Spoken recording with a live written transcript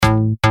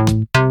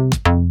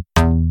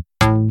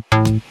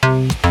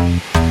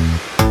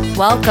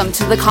Welcome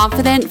to the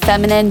Confident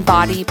Feminine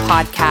Body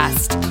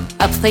Podcast,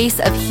 a place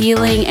of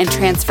healing and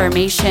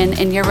transformation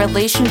in your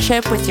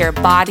relationship with your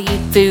body,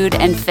 food,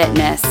 and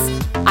fitness.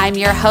 I'm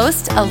your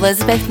host,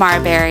 Elizabeth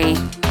Marbury.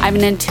 I'm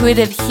an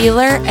intuitive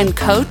healer and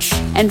coach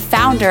and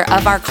founder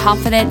of our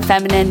Confident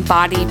Feminine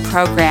Body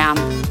program,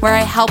 where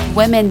I help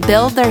women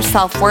build their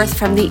self-worth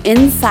from the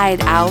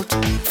inside out,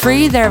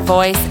 free their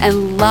voice,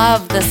 and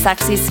love the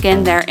sexy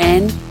skin they're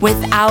in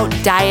without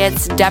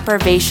diets,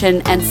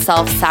 deprivation, and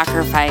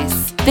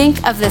self-sacrifice.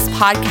 Think of this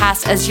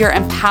podcast as your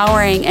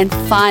empowering and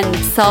fun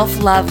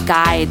self-love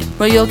guide,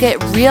 where you'll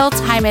get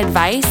real-time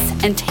advice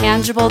and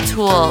tangible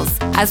tools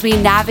as we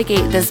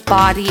navigate this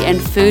body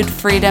and food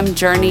freedom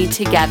journey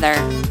together.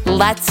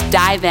 Let's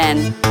dive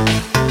in.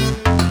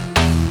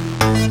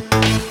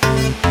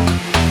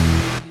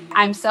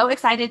 I'm so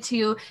excited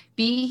to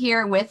be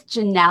here with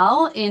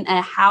Janelle in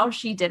a How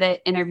She Did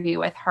It interview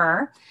with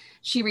her.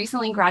 She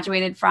recently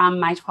graduated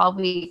from my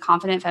 12-week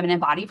Confident Feminine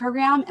Body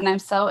program, and I'm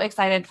so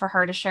excited for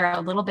her to share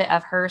a little bit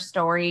of her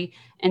story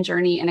and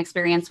journey and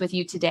experience with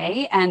you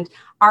today. And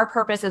our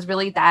purpose is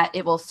really that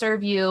it will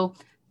serve you,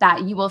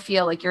 that you will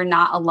feel like you're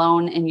not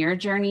alone in your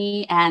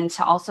journey, and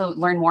to also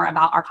learn more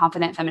about our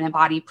Confident Feminine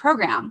Body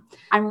program.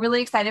 I'm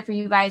really excited for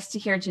you guys to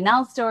hear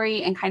Janelle's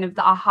story and kind of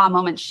the aha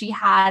moment she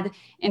had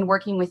in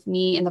working with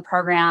me in the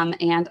program.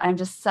 And I'm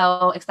just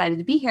so excited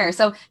to be here.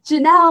 So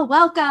Janelle,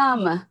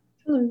 welcome.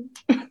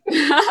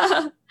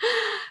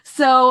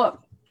 So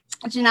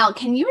Janelle,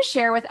 can you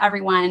share with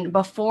everyone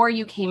before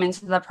you came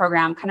into the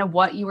program, kind of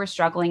what you were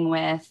struggling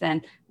with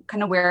and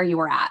kind of where you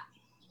were at?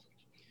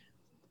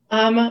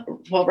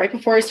 Well, right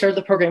before I started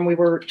the program, we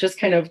were just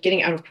kind of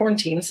getting out of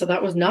quarantine. So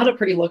that was not a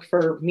pretty look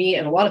for me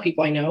and a lot of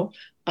people I know.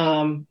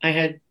 I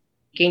had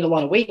gained a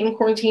lot of weight in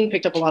quarantine,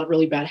 picked up a lot of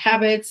really bad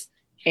habits,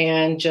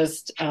 and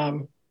just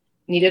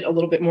needed a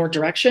little bit more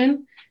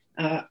direction.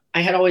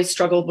 I had always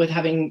struggled with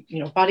having,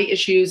 body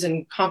issues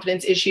and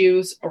confidence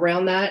issues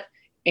around that.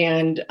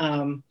 And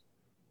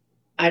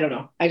I don't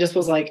know. I just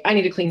was like, I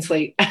need a clean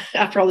slate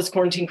after all this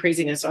quarantine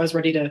craziness. So I was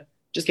ready to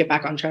just get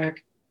back on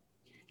track.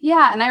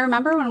 Yeah. And I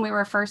remember when we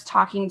were first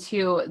talking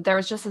to, there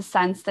was just a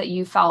sense that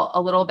you felt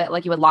a little bit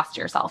like you had lost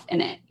yourself in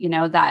it,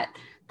 that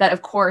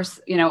of course,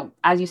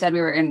 as you said,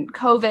 we were in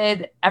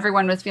COVID,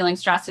 everyone was feeling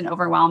stressed and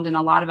overwhelmed. And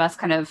a lot of us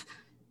kind of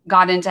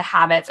got into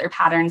habits or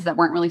patterns that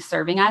weren't really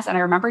serving us. And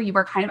I remember you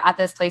were kind of at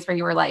this place where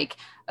you were like,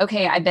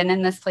 okay, I've been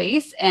in this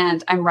place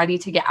and I'm ready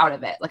to get out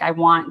of it. Like I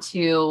want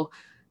to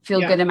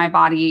feel good in my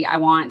body. I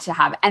want to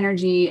have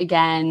energy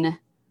again,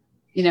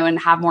 and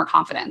have more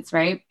confidence,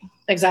 right?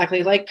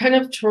 Exactly. Like kind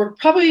of toward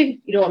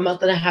probably, a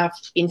month and a half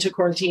into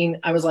quarantine,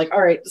 I was like,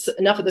 all right,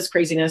 enough of this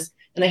craziness.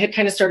 And I had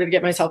kind of started to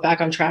get myself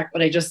back on track,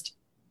 but I just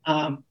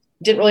didn't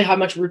really have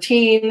much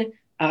routine.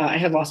 I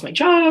had lost my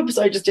job,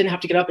 so I just didn't have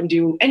to get up and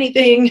do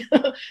anything.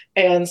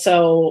 And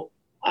so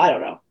I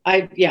don't know.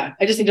 I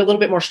just need a little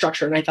bit more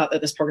structure. And I thought that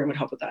this program would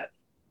help with that.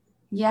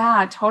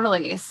 Yeah,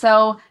 totally.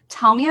 So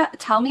tell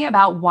me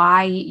about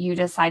why you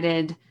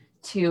decided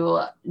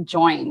to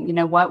join.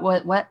 What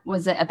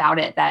was it about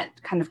it that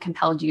kind of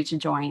compelled you to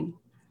join?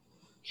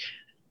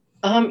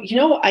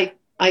 I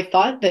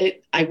thought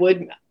that I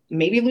would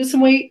maybe lose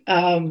some weight.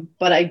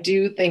 But I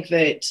do think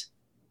that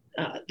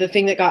the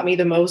thing that got me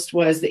the most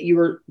was that you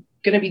were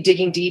going to be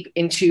digging deep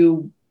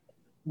into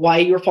why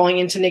you were falling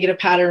into negative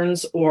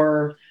patterns,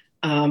 or,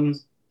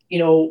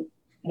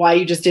 why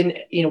you just didn't,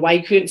 why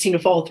you couldn't seem to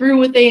follow through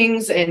with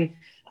things. And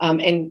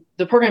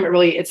the program,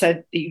 it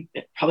said you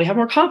probably have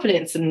more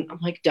confidence. And I'm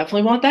like,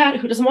 definitely want that.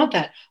 Who doesn't want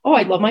that? Oh,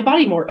 I love my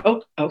body more.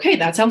 Oh, okay.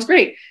 That sounds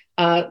great.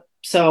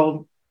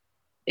 So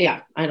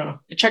yeah, I don't know.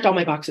 It checked all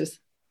my boxes.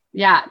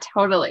 Yeah,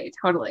 totally.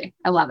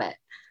 I love it.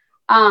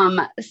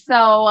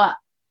 So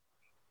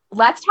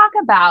let's talk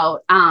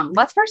about,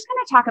 let's first kind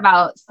of talk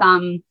about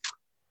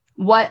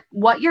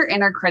what your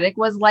inner critic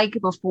was like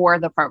before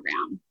the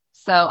program.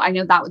 So I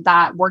know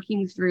that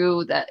working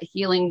through the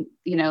healing,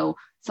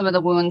 some of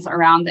the wounds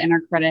around the inner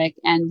critic,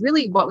 and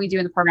really what we do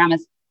in the program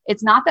is,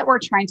 it's not that we're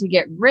trying to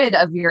get rid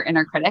of your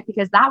inner critic,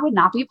 because that would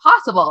not be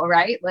possible,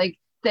 right? Like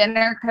the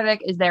inner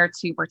critic is there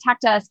to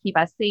protect us, keep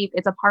us safe.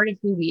 It's a part of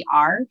who we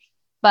are.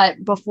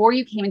 But before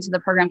you came into the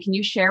program, can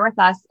you share with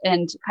us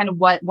and kind of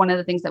what one of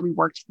the things that we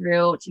worked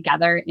through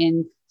together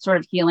in sort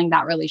of healing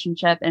that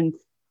relationship and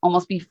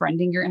almost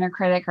befriending your inner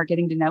critic or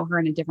getting to know her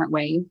in a different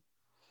way?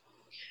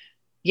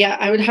 Yeah,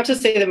 I would have to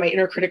say that my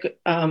inner critic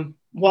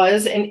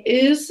was and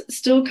is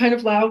still kind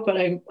of loud, but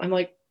I'm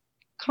like,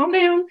 calm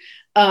down.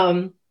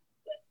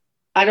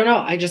 I don't know.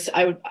 I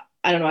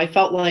don't know. I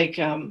felt like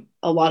a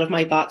lot of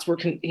my thoughts were,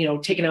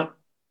 taken up.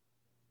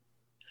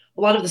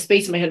 A lot of the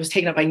space in my head was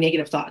taken up by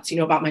negative thoughts,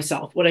 about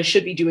myself, what I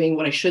should be doing,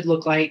 what I should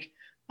look like.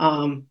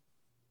 You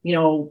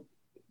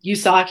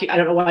suck. I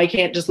don't know why I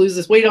can't just lose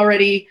this weight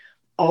already.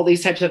 All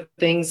these types of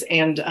things.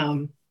 And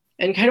kind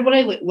of what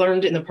I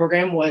learned in the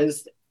program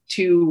was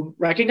to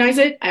recognize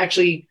it.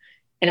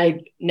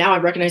 Now I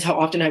recognize how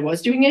often I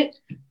was doing it.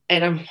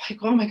 And I'm like,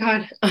 oh my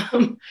God,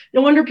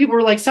 no wonder people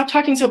were like, stop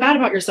talking so bad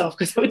about yourself,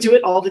 because I would do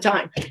it all the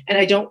time. And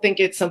I don't think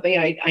it's something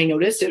I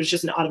noticed. It was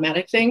just an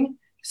automatic thing.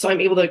 So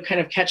I'm able to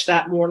kind of catch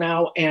that more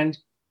now and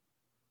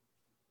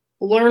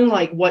learn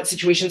like what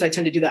situations I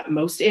tend to do that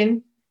most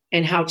in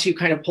and how to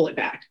kind of pull it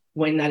back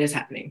when that is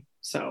happening.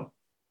 So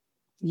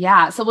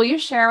Yeah. So will you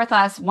share with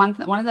us one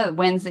of the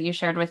wins that you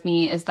shared with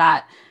me is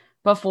that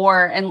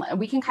before, and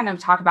we can kind of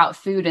talk about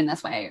food in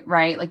this way,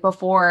 right? Like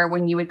before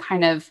when you would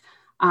kind of,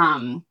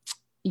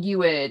 you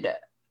would,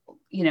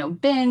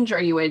 binge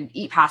or you would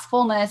eat past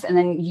fullness and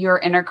then your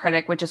inner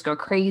critic would just go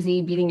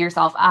crazy, beating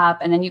yourself up.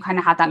 And then you kind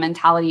of had that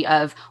mentality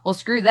of, well,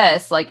 screw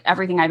this. Like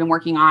everything I've been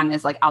working on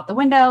is like out the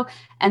window.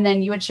 And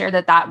then you would share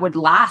that that would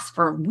last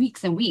for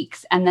weeks and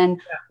weeks. And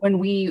then when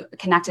we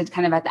connected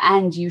kind of at the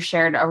end, you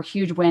shared a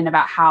huge win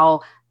about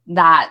how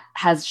that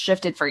has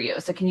shifted for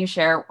you. So can you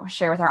share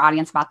with our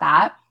audience about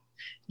that?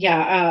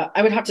 yeah,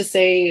 I would have to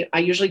say I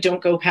usually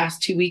don't go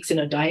past 2 weeks in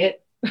a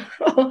diet.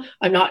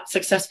 I'm not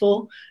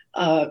successful.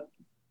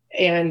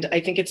 And I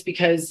think it's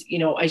because,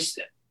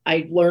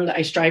 I learned that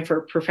I strive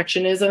for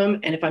perfectionism.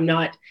 And if I'm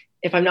not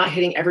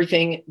hitting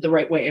everything the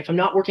right way, if I'm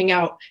not working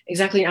out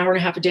exactly an hour and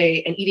a half a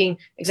day and eating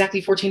exactly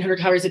 1,400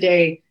 calories a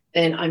day,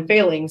 then I'm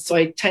failing. So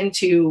I tend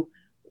to,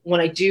 when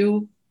I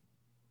do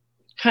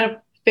kind of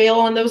fail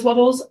on those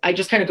levels, I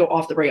just kind of go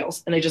off the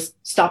rails and I just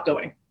stop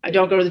going. I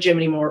don't go to the gym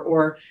anymore,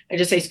 or I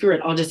just say, screw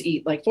it. I'll just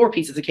eat like 4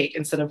 pieces of cake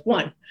instead of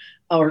 1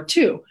 or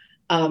 2.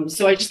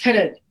 So I just kind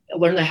of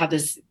learned to have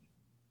this,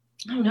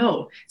 I don't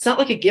know. It's not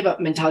like a give up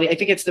mentality. I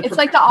think It's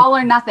like the all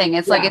or nothing.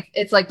 It's like, yeah,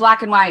 it's like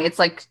black and white. It's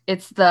like,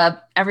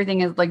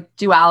 everything is like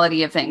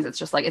duality of things. It's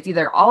just like, it's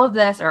either all of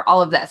this or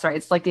all of this, right?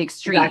 It's like the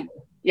extreme.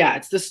 exactly. Yeah,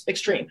 it's this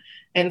extreme.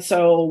 And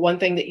so one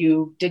thing that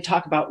you did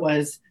talk about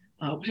was,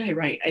 what did I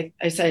write?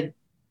 I said,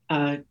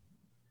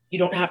 you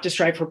don't have to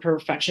strive for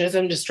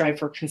perfectionism, just strive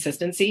for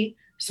consistency.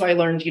 So I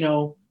learned,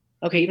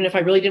 okay, even if I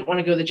really didn't want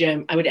to go to the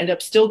gym, I would end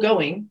up still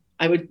going.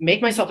 I would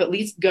make myself at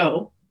least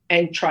go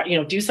and try,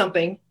 do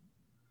something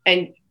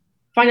and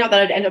find out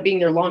that I'd end up being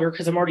there longer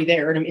because I'm already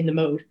there and I'm in the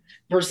mode,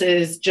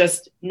 versus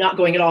just not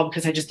going at all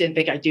because I just didn't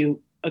think I'd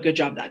do a good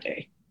job that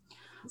day.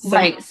 So,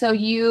 Right. So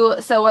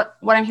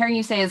what I'm hearing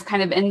you say is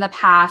kind of in the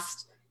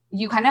past,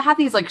 you kind of have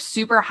these like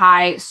super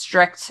high,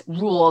 strict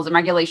rules and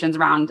regulations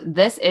around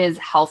this is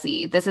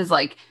healthy. This is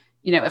like,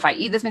 if I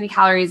eat this many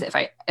calories, if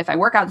I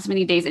work out this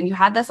many days, and you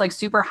had this like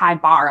super high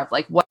bar of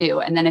like what to do.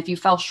 And then if you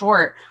fell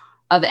short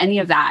of any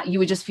of that, you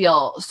would just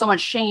feel so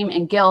much shame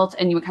and guilt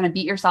and you would kind of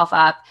beat yourself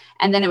up.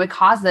 And then it would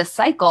cause this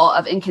cycle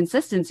of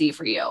inconsistency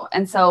for you.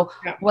 And so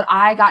yeah. what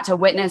I got to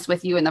witness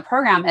with you in the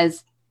program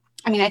is,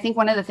 I think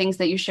one of the things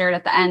that you shared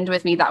at the end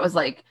with me that was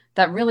like,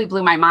 that really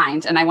blew my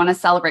mind. And I want to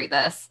celebrate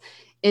this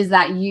is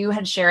that you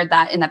had shared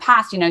that in the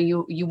past,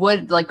 you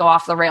would like go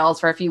off the rails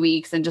for a few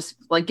weeks and just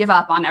like give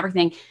up on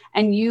everything.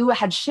 And you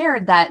had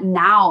shared that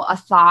now a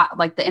thought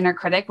like the inner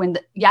critic,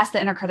 yes,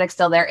 the inner critic's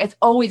still there. It's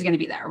always going to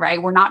be there,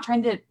 right? We're not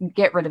trying to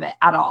get rid of it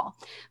at all.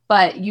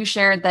 But you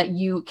shared that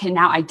you can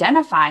now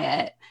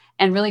identify it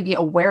and really be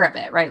aware of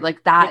it, right?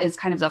 Like that is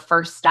kind of the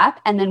first step.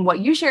 And then what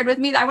you shared with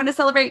me that I want to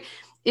celebrate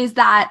is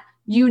that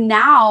you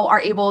now are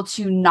able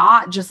to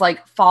not just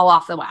like fall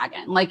off the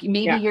wagon. Like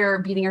maybe you're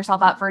beating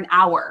yourself up for an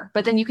hour,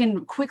 but then you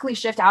can quickly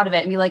shift out of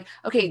it and be like,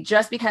 okay,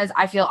 just because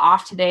I feel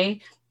off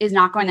today is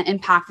not going to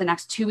impact the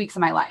next 2 weeks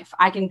of my life.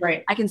 I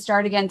can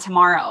start again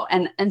tomorrow.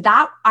 And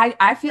that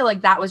I feel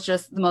like that was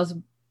just that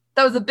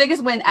was the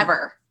biggest win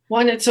ever.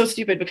 One, it's so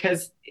stupid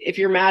because if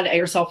you're mad at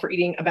yourself for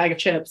eating a bag of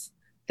chips,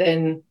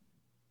 then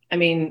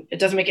it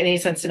doesn't make any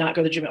sense to not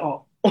go to the gym at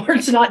all or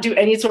to not do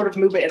any sort of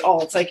movement at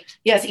all. It's like,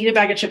 yes, eat a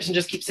bag of chips and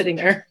just keep sitting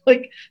there.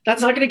 Like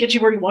that's not going to get you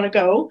where you want to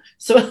go.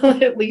 So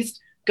at least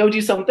go do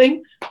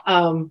something.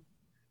 Right.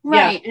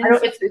 Yeah,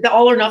 it's the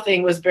all or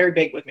nothing was very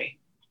big with me.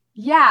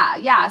 Yeah.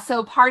 Yeah.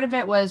 So part of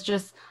it was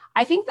just,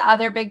 I think the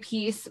other big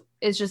piece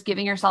is just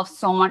giving yourself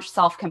so much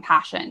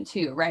self-compassion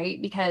too, right?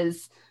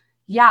 Because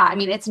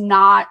it's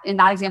not, in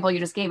that example you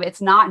just gave,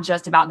 it's not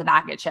just about the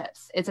bag of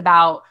chips. It's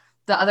about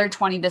the other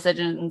 20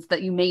 decisions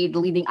that you made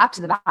leading up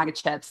to the bag of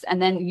chips.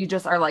 And then you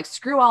just are like,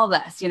 screw all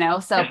this,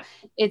 So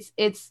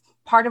it's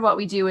part of what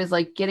we do is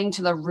like getting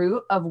to the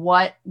root of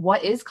what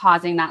is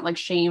causing that like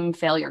shame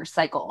failure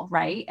cycle.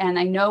 Right. And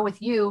I know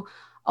with you,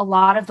 a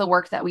lot of the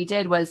work that we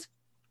did was,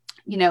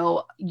 I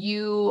know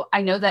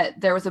that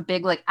there was a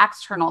big like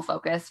external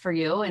focus for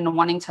you and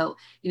wanting to,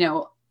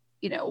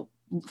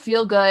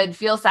 feel good,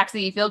 feel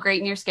sexy, feel great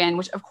in your skin,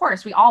 which of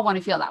course we all want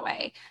to feel that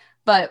way.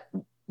 But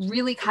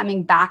really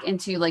coming back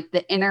into like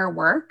the inner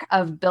work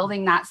of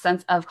building that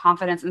sense of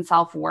confidence and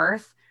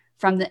self-worth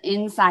from the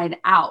inside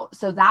out.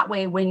 So that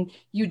way, when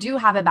you do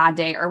have a bad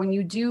day or when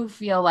you do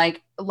feel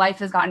like life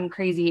has gotten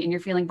crazy and you're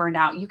feeling burned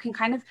out, you can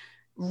kind of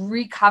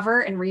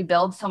recover and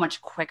rebuild so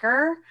much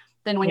quicker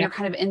than when you're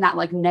kind of in that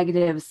like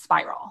negative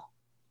spiral.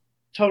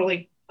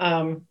 Totally.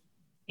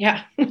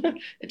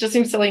 It just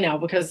seems silly now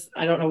because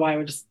I don't know why I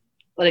would just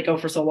let it go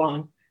for so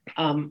long.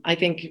 I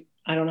think,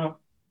 I don't know.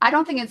 I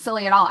don't think it's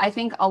silly at all. I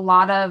think a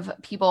lot of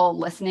people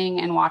listening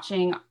and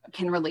watching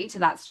can relate to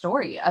that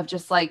story of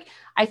just like,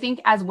 I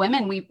think as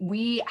women,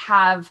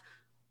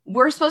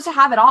 we're supposed to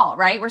have it all,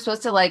 right? We're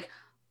supposed to like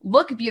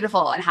look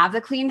beautiful and have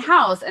the clean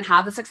house and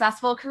have the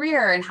successful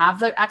career and have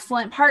the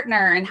excellent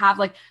partner and have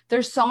like,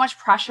 there's so much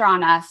pressure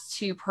on us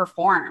to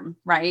perform,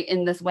 right,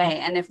 in this way.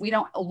 And if we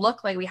don't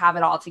look like we have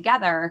it all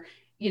together,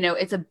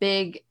 it's a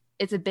big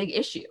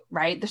issue,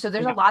 right? So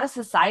there's a lot of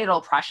societal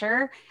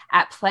pressure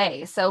at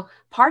play. So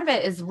part of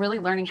it is really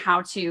learning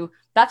how to,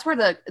 that's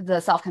where the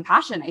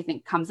self-compassion, I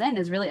think, comes in,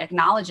 is really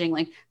acknowledging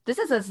like, this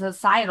is a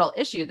societal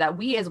issue that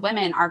we as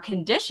women are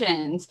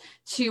conditioned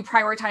to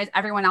prioritize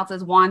everyone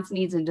else's wants,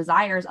 needs, and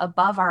desires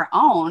above our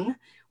own,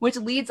 which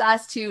leads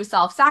us to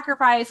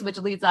self-sacrifice, which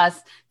leads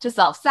us to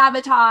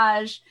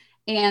self-sabotage.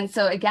 And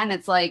so again,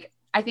 it's like,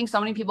 I think so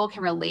many people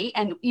can relate.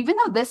 And even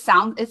though it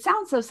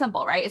sounds so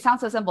simple, right? It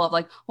sounds so simple of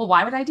like, well,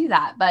 why would I do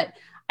that? But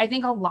I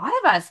think a lot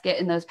of us get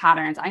in those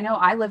patterns. I know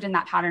I lived in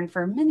that pattern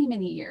for many,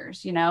 many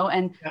years,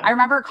 and I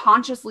remember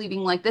consciously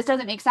being like, this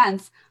doesn't make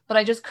sense, but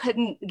I just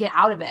couldn't get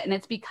out of it. And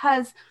it's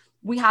because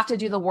we have to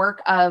do the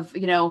work of,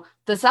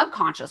 the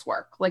subconscious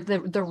work, like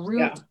the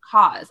root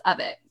cause of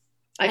it.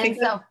 I think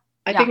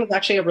it's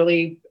actually a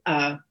really,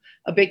 a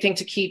big thing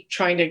to keep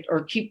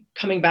keep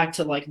coming back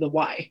to like the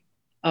why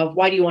of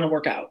why do you want to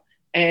work out?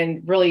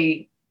 And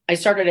really, I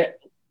started it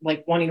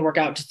like wanting to work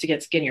out just to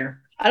get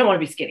skinnier. I don't want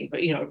to be skinny,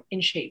 but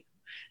in shape.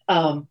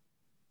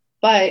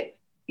 But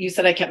you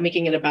said I kept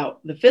making it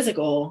about the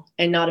physical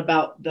and not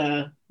about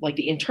the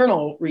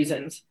internal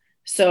reasons.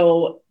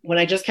 So when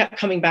I just kept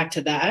coming back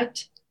to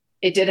that,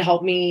 it did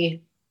help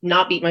me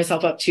not beat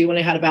myself up too when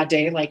I had a bad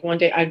day. Like one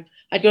day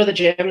I'd go to the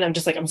gym and I'm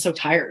just like, I'm so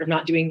tired. I'm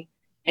not doing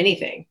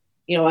anything.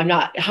 How am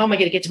I going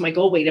to get to my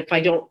goal weight if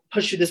I don't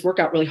push through this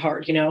workout really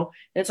hard, and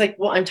it's like,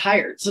 well, I'm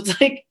tired. So it's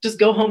like, just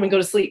go home and go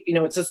to sleep.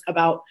 It's just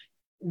about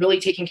really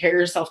taking care of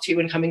yourself too,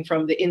 and coming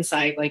from the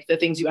inside, like the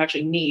things you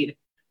actually need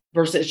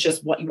versus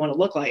just what you want to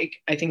look like,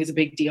 I think is a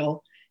big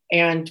deal.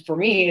 And for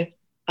me,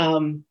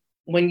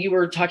 when you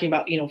were talking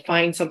about,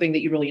 find something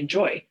that you really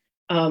enjoy.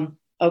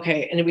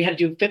 Okay. And then we had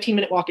to do a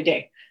 15-minute walk a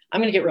day. I'm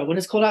going to get real. When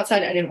it's cold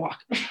outside, I didn't walk.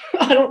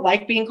 I don't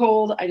like being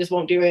cold. I just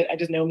won't do it. I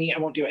just know me. I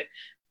won't do it.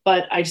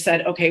 But I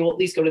said, okay, well, at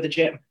least go to the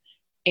gym.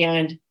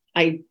 And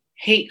I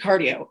hate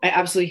cardio. I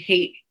absolutely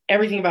hate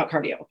everything about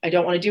cardio. I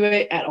don't want to do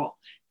it at all.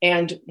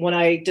 And when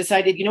I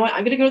decided,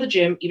 I'm going to go to the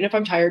gym, even if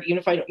I'm tired, even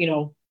if I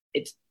don't,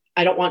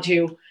 I don't want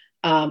to,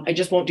 I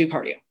just won't do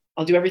cardio.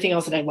 I'll do everything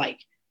else that I like.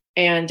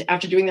 And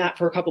after doing that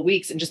for a couple of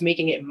weeks and just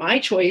making it my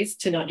choice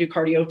to not do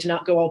cardio, to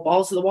not go all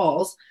balls to the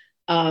walls,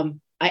 I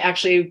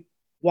actually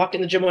walked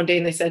in the gym one day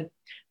and they said,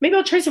 maybe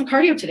I'll try some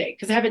cardio today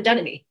because I haven't done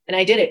any. And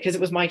I did it because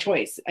it was my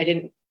choice.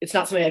 It's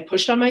not something I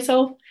pushed on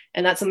myself.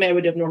 And that's something I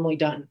would have normally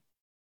done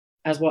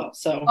as well.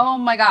 So, oh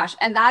my gosh.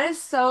 And that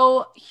is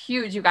so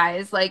huge, you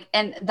guys. Like,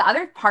 and the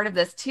other part of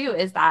this too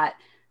is that,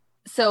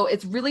 so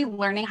it's really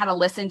learning how to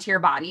listen to your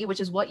body, which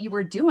is what you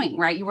were doing,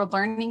 right? You were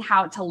learning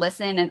how to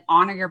listen and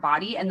honor your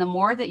body. And the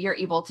more that you're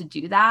able to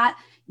do that,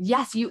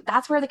 yes,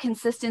 that's where the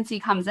consistency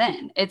comes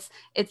in. It's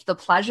the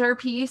pleasure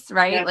piece,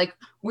 right? Yeah. Like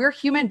we're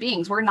human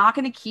beings. We're not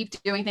going to keep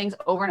doing things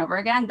over and over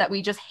again that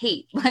we just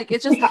hate. Like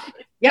it's just,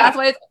 that's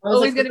why it's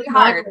always going to be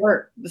hard.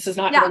 This is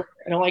not going to work.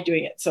 I don't like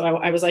doing it. So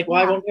I was like,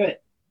 well, I won't do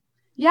it.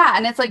 Yeah.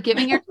 And it's like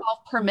giving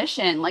yourself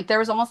permission. Like there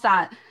was almost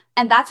that.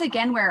 And that's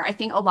again, where I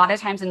think a lot of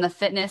times in the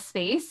fitness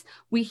space,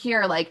 we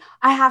hear like,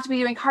 I have to be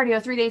doing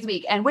cardio 3 days a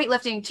week and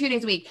weightlifting 2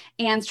 days a week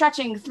and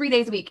stretching 3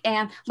 days a week.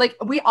 And like,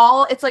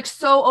 it's like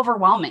so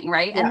overwhelming.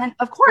 Right. Yeah. And then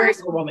of course,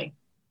 very overwhelming.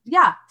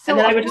 Yeah. So and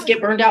then I would just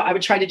get burned out. I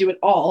would try to do it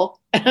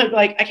all. And I'm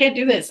like, I can't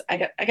do this. I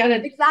got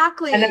to.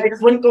 Exactly. And then I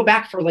just wouldn't go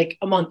back for like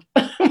a month.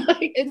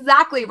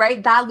 Exactly.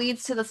 Right. That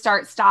leads to the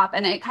start stop.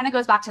 And it kind of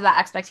goes back to that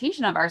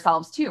expectation of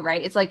ourselves too.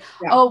 Right. It's like,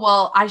 oh,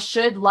 well, I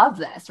should love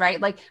this. Right.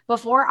 Like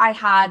before I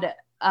had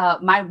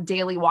my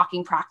daily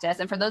walking practice.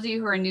 And for those of you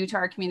who are new to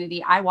our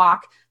community, I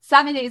walk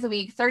 7 days a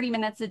week, 30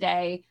 minutes a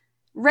day,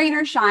 rain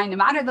or shine, no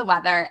matter the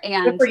weather.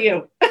 And good for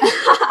you.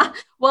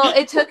 Well,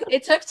 it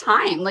took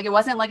time. Like it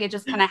wasn't like it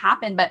just kind of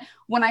happened. But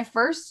when I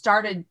first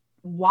started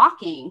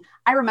walking,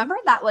 I remember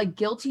that like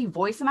guilty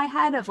voice in my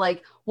head of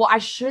like, well, I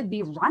should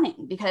be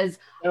running because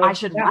I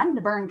should run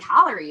to burn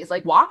calories.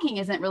 Like walking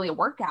isn't really a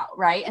workout.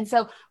 Right. And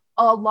so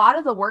a lot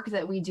of the work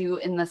that we do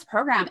in this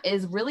program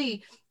is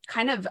really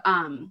kind of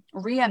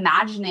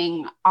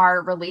reimagining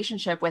our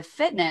relationship with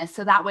fitness.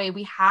 So that way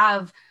we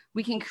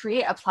can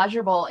create a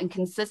pleasurable and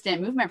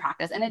consistent movement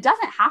practice. And it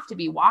doesn't have to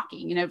be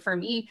walking. For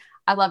me,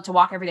 I love to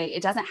walk every day.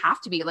 It doesn't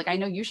have to be like, I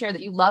know you share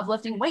that you love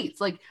lifting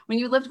weights. Like when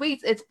you lift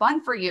weights, it's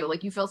fun for you.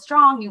 Like you feel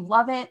strong, you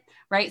love it.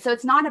 Right. So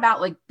it's not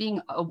about like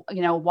being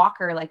a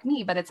walker like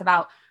me, but it's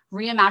about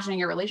reimagining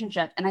your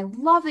relationship. And I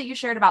love that you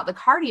shared about the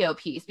cardio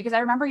piece, because I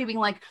remember you being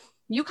like,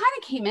 you kind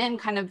of came in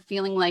kind of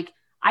feeling like,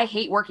 I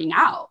hate working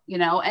out,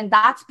 and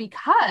that's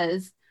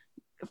because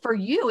for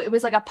you, it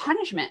was like a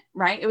punishment,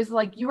 right? It was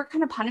like, you were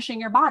kind of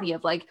punishing your body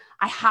of like,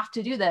 I have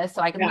to do this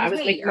so I can lose weight. I was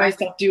making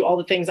myself do all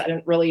the things I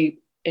didn't really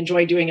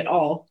enjoy doing at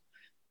all.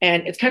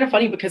 And it's kind of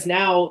funny because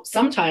now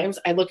sometimes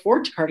I look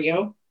forward to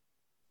cardio,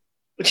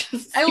 which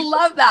is I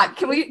love that.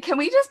 Can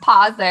we just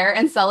pause there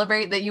and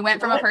celebrate that you went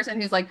from a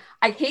person who's like,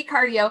 I hate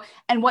cardio.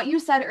 And what you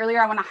said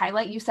earlier, I want to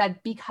highlight, you said,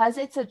 because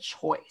it's a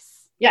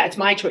choice. Yeah, it's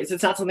my choice.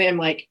 It's not something I'm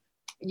like,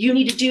 you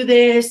need to do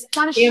this. It's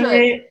not a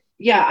should.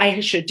 Yeah, I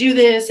should do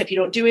this. If you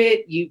don't do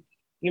it,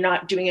 you're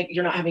not doing it.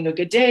 You're not having a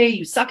good day.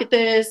 You suck at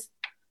this.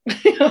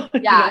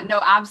 Yeah,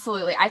 no,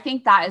 absolutely. I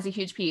think that is a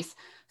huge piece.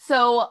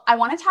 So I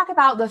want to talk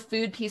about the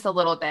food piece a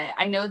little bit.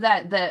 I know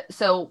that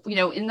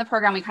in the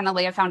program, we kind of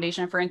lay a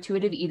foundation for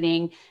intuitive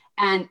eating,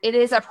 and it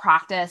is a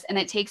practice and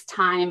it takes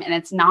time, and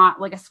it's not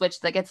like a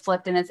switch that gets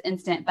flipped and it's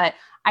instant. But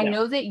I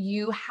know that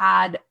you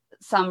had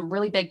some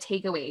really big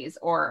takeaways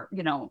or,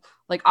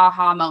 like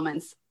aha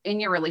moments in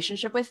your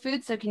relationship with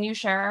food. So can you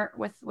share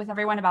with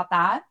everyone about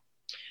that?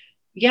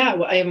 Yeah,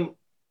 well,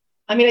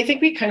 I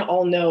think we kind of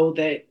all know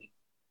that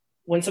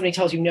when somebody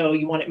tells you no,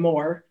 you want it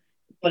more,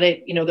 but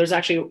there's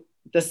actually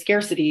the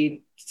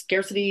scarcity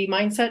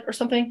mindset or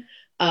something.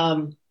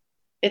 I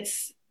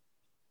guess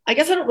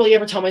I don't really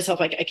ever tell myself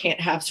like I can't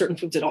have certain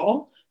foods at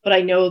all, but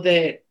I know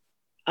that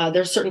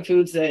there's certain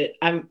foods that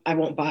I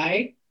won't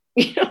buy,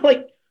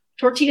 like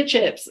tortilla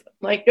chips,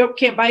 like, nope,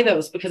 can't buy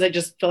those because I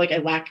just feel like I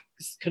lack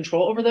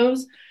control over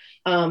those.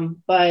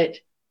 But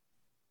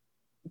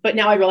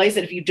now I realize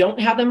that if you don't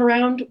have them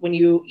around, when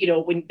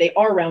when they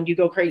are around, you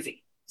go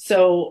crazy.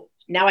 So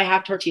now I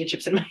have tortilla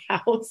chips in my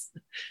house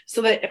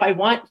so that if I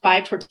want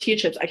 5 tortilla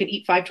chips, I can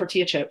eat 5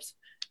 tortilla chips.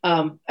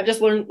 I've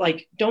just learned,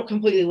 like, don't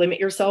completely limit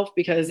yourself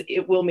because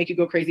it will make you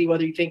go crazy,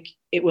 whether you think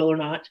it will or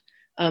not.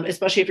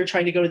 Especially if you're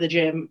trying to go to the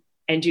gym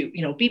and do,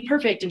 be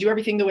perfect and do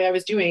everything the way I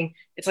was doing.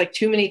 It's like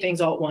too many things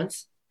all at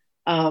once.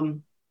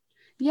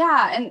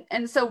 Yeah.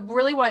 And so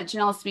really what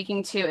Janelle is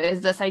speaking to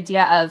is this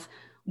idea of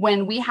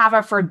when we have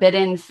a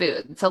forbidden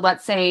food. So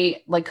let's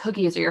say like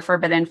cookies are your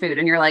forbidden food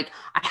and you're like,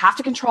 I have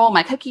to control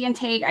my cookie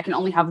intake. I can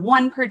only have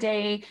 1 per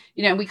day.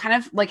 We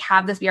kind of like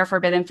have this be our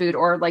forbidden food,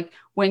 or like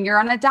when you're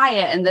on a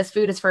diet and this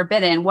food is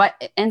forbidden,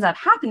 what ends up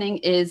happening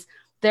is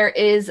there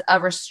is a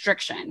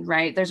restriction,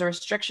 right? There's a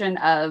restriction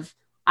of,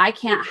 I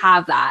can't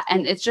have that.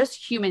 And it's just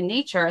human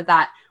nature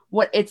that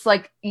it's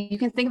like, you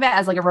can think of it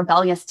as like a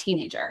rebellious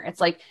teenager.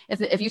 It's like,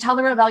 if you tell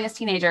the rebellious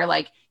teenager,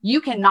 like, you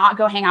cannot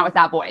go hang out with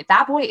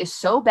that boy is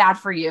so bad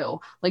for you.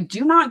 Like,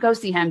 do not go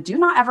see him. Do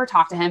not ever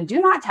talk to him. Do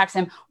not text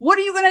him. What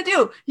are you going to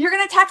do? You're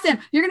going to text him.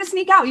 You're going to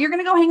sneak out. You're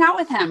going to go hang out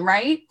with him.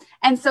 Right.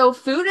 And so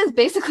food is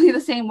basically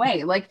the same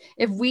way. Like,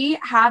 if we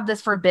have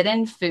this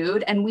forbidden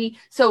food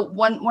so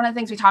one of the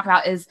things we talk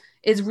about is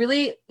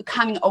really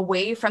coming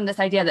away from this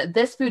idea that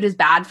this food is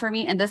bad for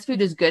me and this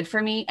food is good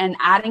for me, and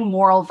adding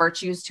moral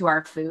virtues to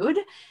our food.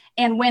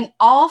 And when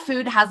all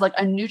food has like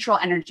a neutral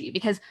energy,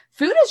 because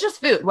food is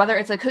just food, whether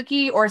it's a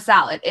cookie or a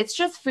salad, it's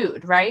just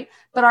food, right?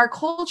 But our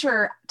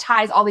culture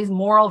ties all these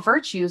moral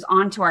virtues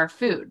onto our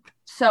food.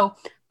 So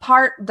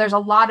there's a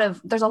lot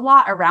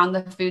around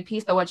the food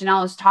piece, but what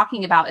Janelle is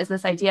talking about is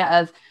this idea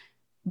of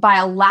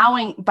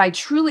by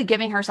truly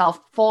giving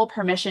herself full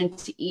permission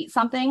to eat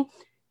something,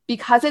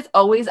 because it's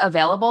always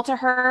available to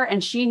her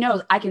and she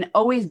knows I can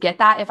always get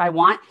that if I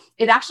want,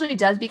 it actually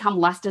does become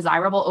less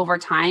desirable over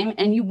time,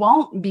 and you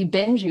won't be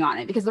binging on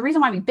it. Because the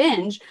reason why we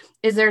binge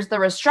is there's the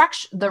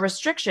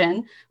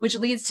restriction, which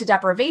leads to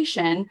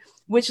deprivation,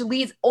 which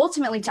leads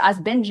ultimately to us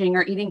binging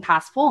or eating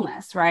past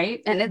fullness,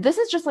 right? And this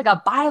is just like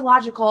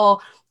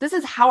this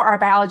is how our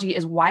biology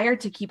is wired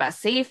to keep us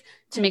safe,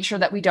 to make sure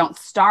that we don't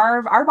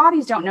starve. Our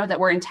bodies don't know that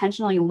we're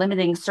intentionally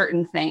limiting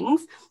certain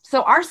things.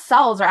 So our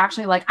cells are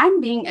actually like,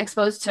 I'm being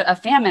exposed to a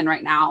famine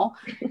right now.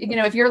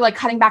 If you're like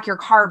cutting back your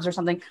carbs or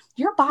something,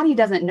 your body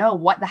doesn't know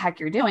what the heck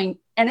you're doing,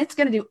 and it's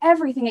going to do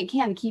everything it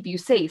can to keep you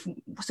safe.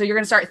 So you're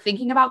going to start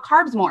thinking about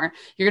carbs more.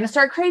 You're going to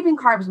start craving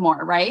carbs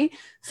more, right?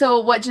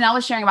 So what Janelle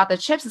was sharing about the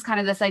chips is kind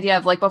of this idea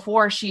of like,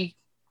 before she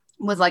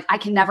was like, I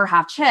can never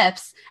have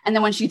chips. And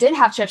then when she did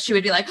have chips, she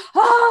would be like,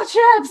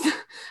 oh, chips.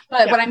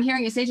 But what I'm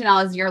hearing you say,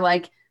 Janelle, is you're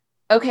like,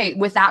 okay,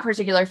 with that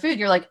particular food,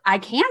 you're like, I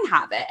can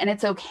have it and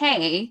it's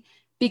okay,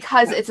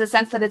 because it's a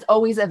sense that it's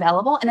always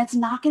available and it's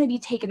not going to be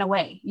taken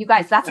away. You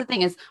guys, that's the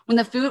thing, is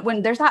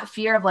when there's that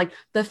fear of like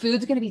the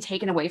food's going to be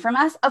taken away from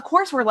us, of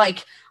course we're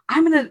like,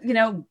 I'm going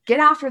to,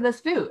 get after this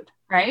food.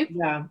 Right.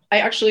 Yeah. I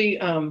actually,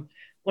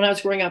 when I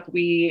was growing up,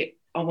 we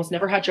almost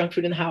never had junk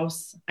food in the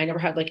house. I never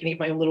had like any of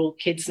my own little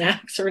kid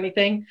snacks or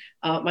anything.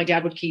 My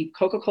dad would keep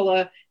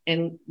Coca-Cola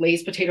and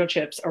Lay's potato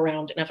chips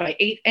around. And if I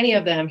ate any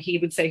of them, he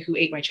would say, who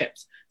ate my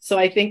chips? So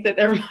I think that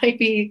there might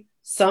be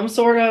some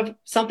sort of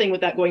something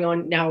with that going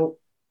on. Now,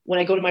 when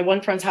I go to my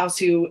one friend's house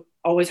who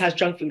always has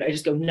junk food, I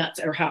just go nuts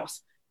at her house.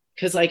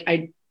 Cause it's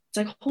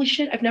like, holy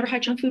shit, I've never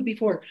had junk food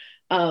before.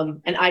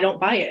 And I don't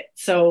buy it.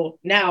 So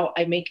now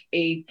I make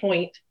a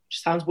point,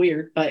 which sounds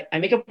weird, but I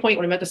make a point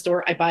when I'm at the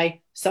store, I buy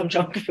some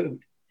junk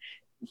food.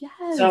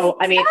 Yes. So,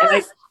 I mean,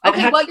 yes.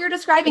 What you're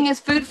describing is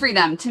food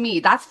freedom to me.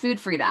 That's food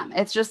freedom.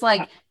 It's just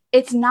like,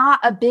 it's not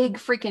a big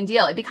freaking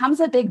deal. It becomes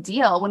a big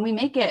deal when we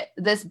make it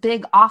this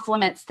big off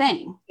limits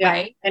thing. Yeah.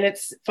 Right. And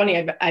it's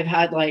funny. I've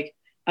had like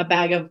a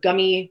bag of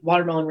gummy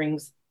watermelon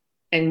rings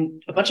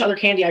and a bunch of other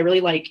candy I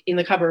really like in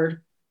the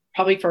cupboard,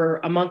 probably for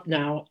a month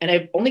now. And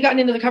I've only gotten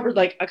into the cupboard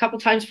like a couple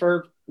times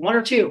for 1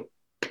 or 2.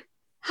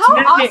 How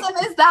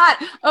awesome is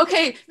that?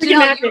 Okay,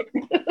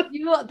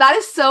 Janelle, that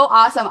is so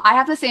awesome. I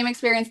have the same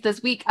experience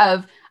this week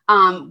of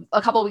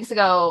a couple of weeks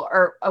ago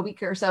or a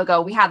week or so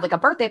ago, we had like a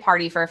birthday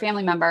party for a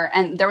family member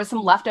and there was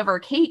some leftover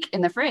cake in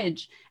the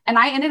fridge and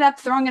I ended up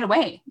throwing it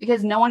away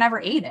because no one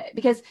ever ate it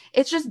because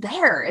it's just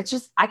there. It's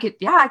just, I could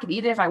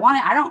eat it if I want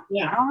it. I don't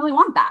really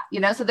want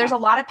that, so there's a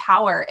lot of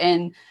power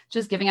in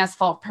just giving us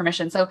full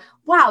permission. So,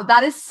 wow,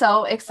 that is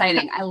so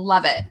exciting. I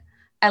love it.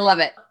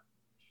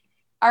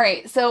 All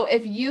right. So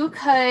if you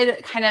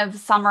could kind of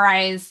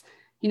summarize,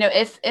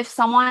 if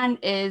someone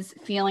is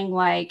feeling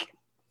like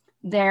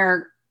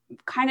they're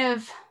kind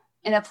of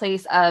in a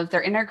place of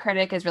their inner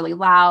critic is really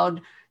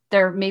loud,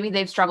 maybe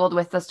they've struggled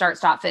with the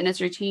start-stop fitness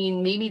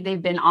routine, maybe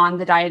they've been on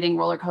the dieting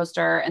roller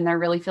coaster and they're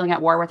really feeling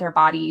at war with their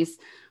bodies,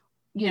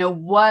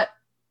 what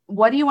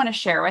do you want to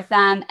share with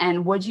them?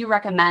 And would you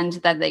recommend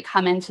that they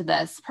come into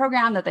this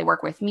program, that they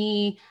work with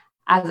me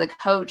as a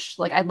coach?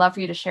 Like, I'd love for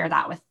you to share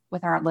that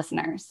with our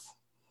listeners.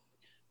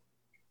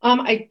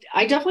 I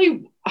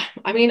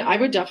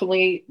would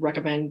definitely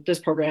recommend this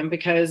program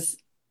because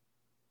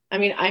I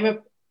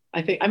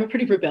think I'm a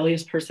pretty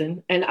rebellious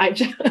person, and I've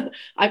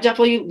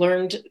definitely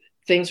learned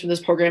things from this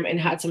program and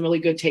had some really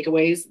good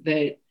takeaways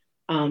that,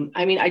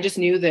 I just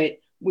knew that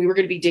we were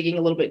going to be digging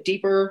a little bit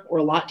deeper or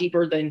a lot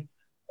deeper than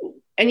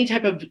any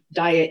type of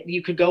diet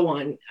you could go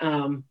on.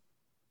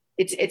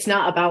 It's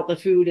not about the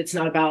food. It's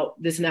not about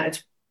this and that.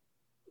 It's,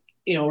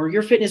 or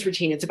your fitness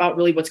routine. It's about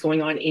really what's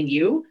going on in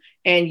you,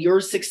 and your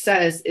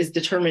success is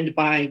determined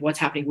by what's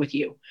happening with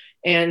you.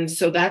 And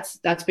so that's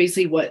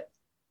basically what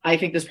I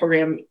think this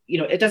program,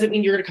 it doesn't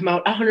mean you're going to come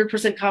out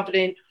 100%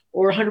 confident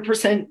or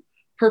 100%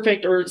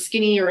 perfect or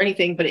skinny or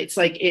anything, but it's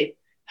like, it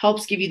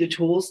helps give you the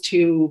tools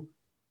to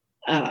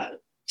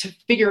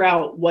figure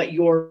out what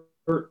you're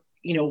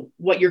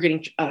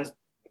getting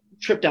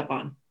tripped up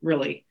on,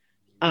 really.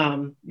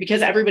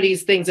 Because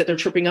everybody's things that they're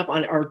tripping up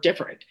on are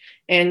different.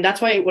 And that's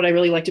why what I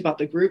really liked about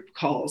the group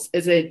calls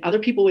is that other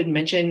people would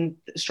mention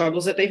the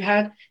struggles that they've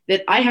had,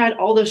 that I had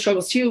all those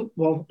struggles too.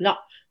 Well, not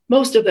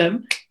most of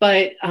them,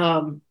 but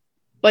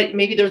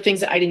maybe there are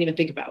things that I didn't even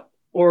think about,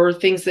 or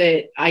things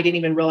that I didn't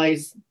even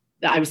realize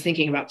that I was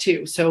thinking about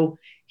too. So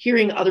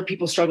hearing other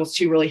people's struggles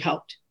too really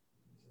helped,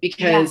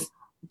 because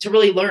to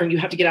really learn, you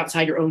have to get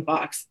outside your own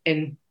box.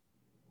 And,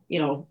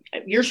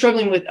 you're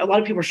struggling with, a lot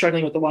of people are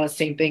struggling with a lot of the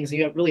same things, and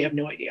you really have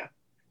no idea.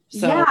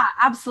 So yeah,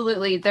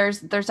 absolutely. There's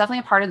definitely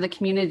a part of the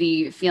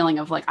community feeling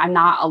of like, I'm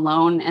not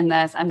alone in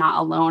this. I'm not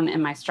alone in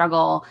my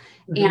struggle.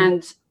 Mm-hmm.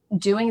 And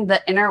doing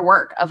the inner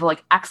work of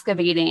like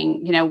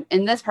excavating,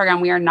 in this program,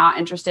 we are not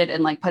interested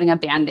in like putting a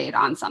Band-Aid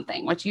on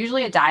something, which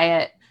usually a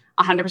diet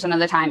 100% of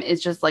the time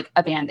is just like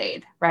a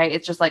Band-Aid, right?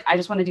 It's just like, I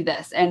just want to do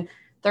this, and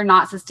they're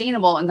not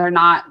sustainable, and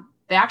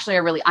they actually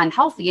are really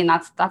unhealthy. And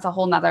that's a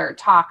whole nother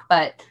talk.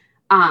 But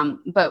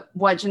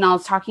what Janelle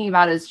is talking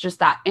about is just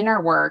that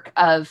inner work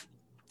of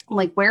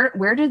like,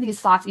 where do these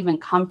thoughts even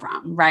come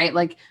from? Right.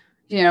 Like,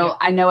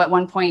 I know at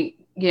one point,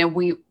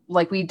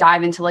 we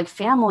dive into like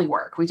family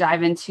work, we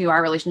dive into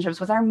our relationships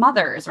with our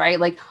mothers,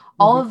 right? Like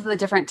all of the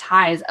different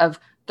ties of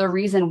the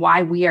reason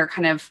why we are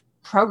kind of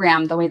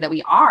programmed the way that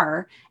we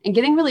are, and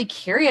getting really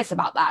curious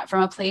about that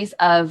from a place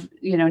of,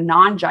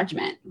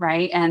 non-judgment,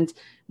 right? And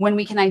when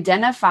we can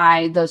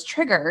identify those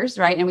triggers,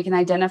 right? And we can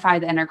identify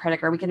the inner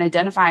critic, or we can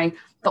identify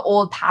the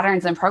old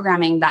patterns and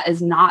programming that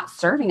is not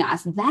serving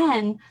us,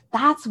 then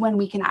that's when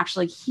we can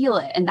actually heal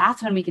it. And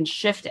that's when we can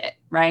shift it,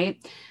 right?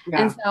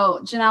 Yeah. And so,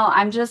 Janelle,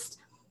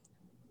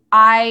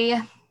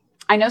 I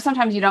know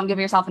sometimes you don't give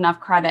yourself enough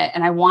credit,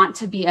 and I want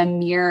to be a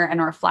mirror and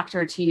a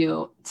reflector to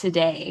you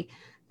today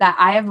that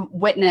I have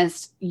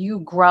witnessed you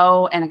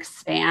grow and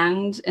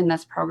expand in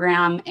this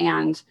program.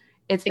 And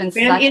it's been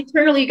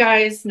internally,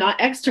 guys,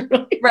 not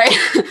externally. Right.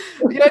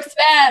 You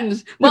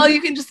expand. Well, you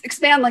can just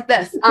expand like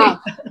this.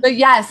 But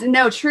yes,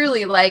 no,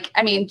 truly, like,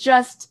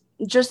 just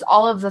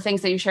all of the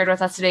things that you shared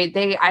with us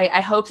today,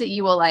 I hope that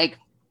you will like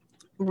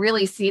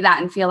really see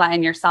that and feel that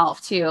in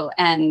yourself too.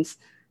 And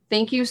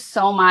thank you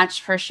so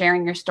much for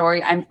sharing your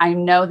story. I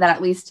know that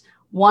at least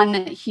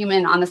one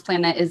human on this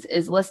planet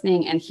is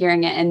listening and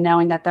hearing it and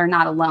knowing that they're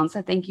not alone.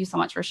 So thank you so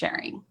much for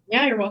sharing.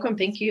 Yeah, you're welcome.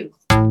 Thank you.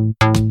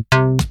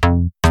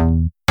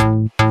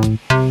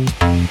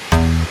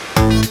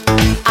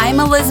 I'm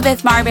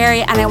Elizabeth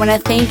Marbury, and I want to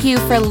thank you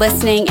for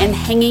listening and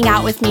hanging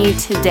out with me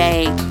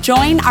today.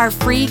 Join our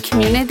free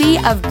community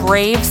of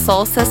brave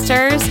soul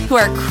sisters who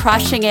are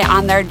crushing it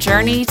on their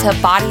journey to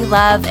body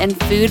love and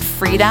food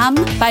freedom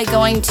by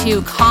going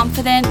to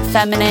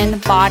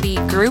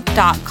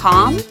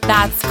confidentfemininebodygroup.com.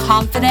 That's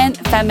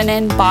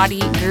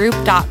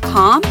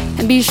confidentfemininebodygroup.com.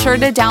 And be sure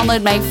to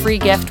download my free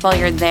gift while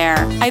you're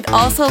there. I'd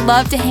also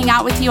love to hang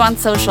out with you on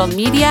social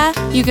media.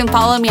 You can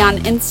follow me on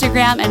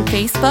Instagram and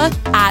Facebook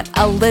at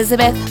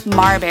Elizabeth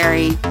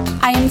Marbury.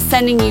 I am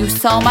sending you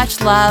so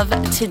much love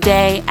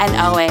today and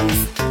always.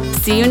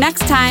 See you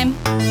next time.